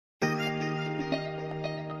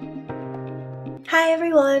Hi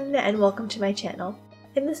everyone, and welcome to my channel.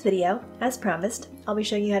 In this video, as promised, I'll be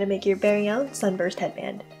showing you how to make your very own sunburst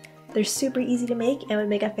headband. They're super easy to make and would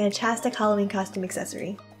make a fantastic Halloween costume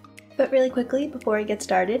accessory. But really quickly, before we get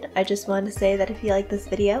started, I just wanted to say that if you like this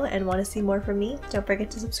video and want to see more from me, don't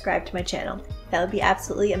forget to subscribe to my channel. That would be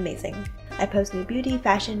absolutely amazing. I post new beauty,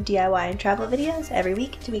 fashion, DIY, and travel videos every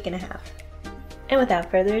week to week and a half. And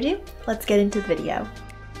without further ado, let's get into the video.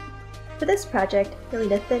 For this project, you'll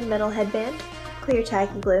need a thin metal headband, clear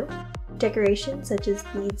tacky glue, decorations such as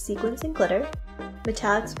beads, sequins, and glitter,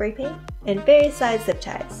 metallic spray paint, and various size zip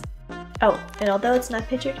ties. Oh, and although it's not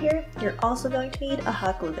pictured here, you're also going to need a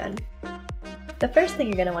hot glue gun. The first thing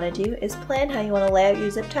you're going to want to do is plan how you want to lay out your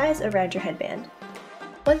zip ties around your headband.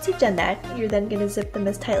 Once you've done that, you're then going to zip them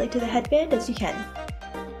as tightly to the headband as you can.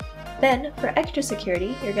 Then, for extra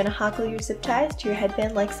security, you're going to hot glue your zip ties to your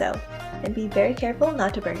headband like so, and be very careful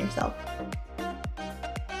not to burn yourself.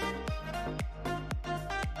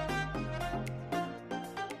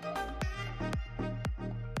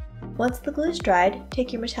 Once the glue is dried,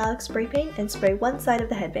 take your metallic spray paint and spray one side of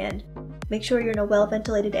the headband. Make sure you're in a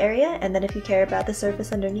well-ventilated area, and then if you care about the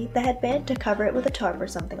surface underneath the headband, to cover it with a tarp or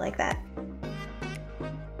something like that.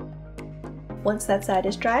 Once that side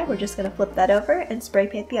is dry, we're just going to flip that over and spray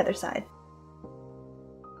paint the other side.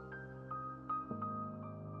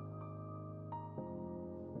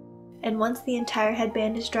 And once the entire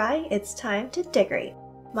headband is dry, it's time to decorate.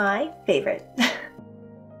 My favorite.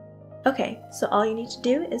 Okay, so all you need to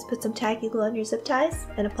do is put some tacky glue on your zip ties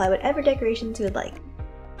and apply whatever decorations you would like.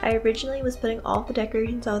 I originally was putting all the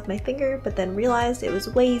decorations on with my finger, but then realized it was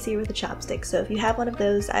way easier with a chopstick, so if you have one of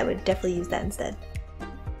those, I would definitely use that instead.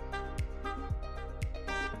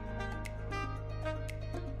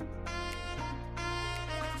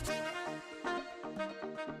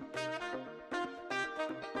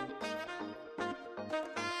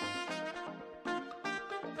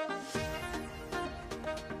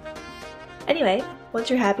 Anyway, once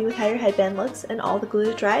you're happy with how your headband looks and all the glue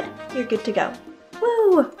is dried, you're good to go.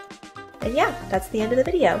 Woo! And yeah, that's the end of the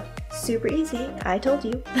video. Super easy, I told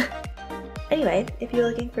you. Anyway, if you're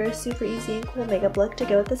looking for a super easy and cool makeup look to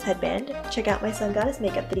go with this headband, check out my Sun Goddess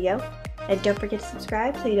makeup video, and don't forget to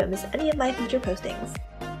subscribe so you don't miss any of my future postings.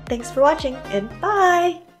 Thanks for watching, and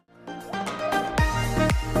bye!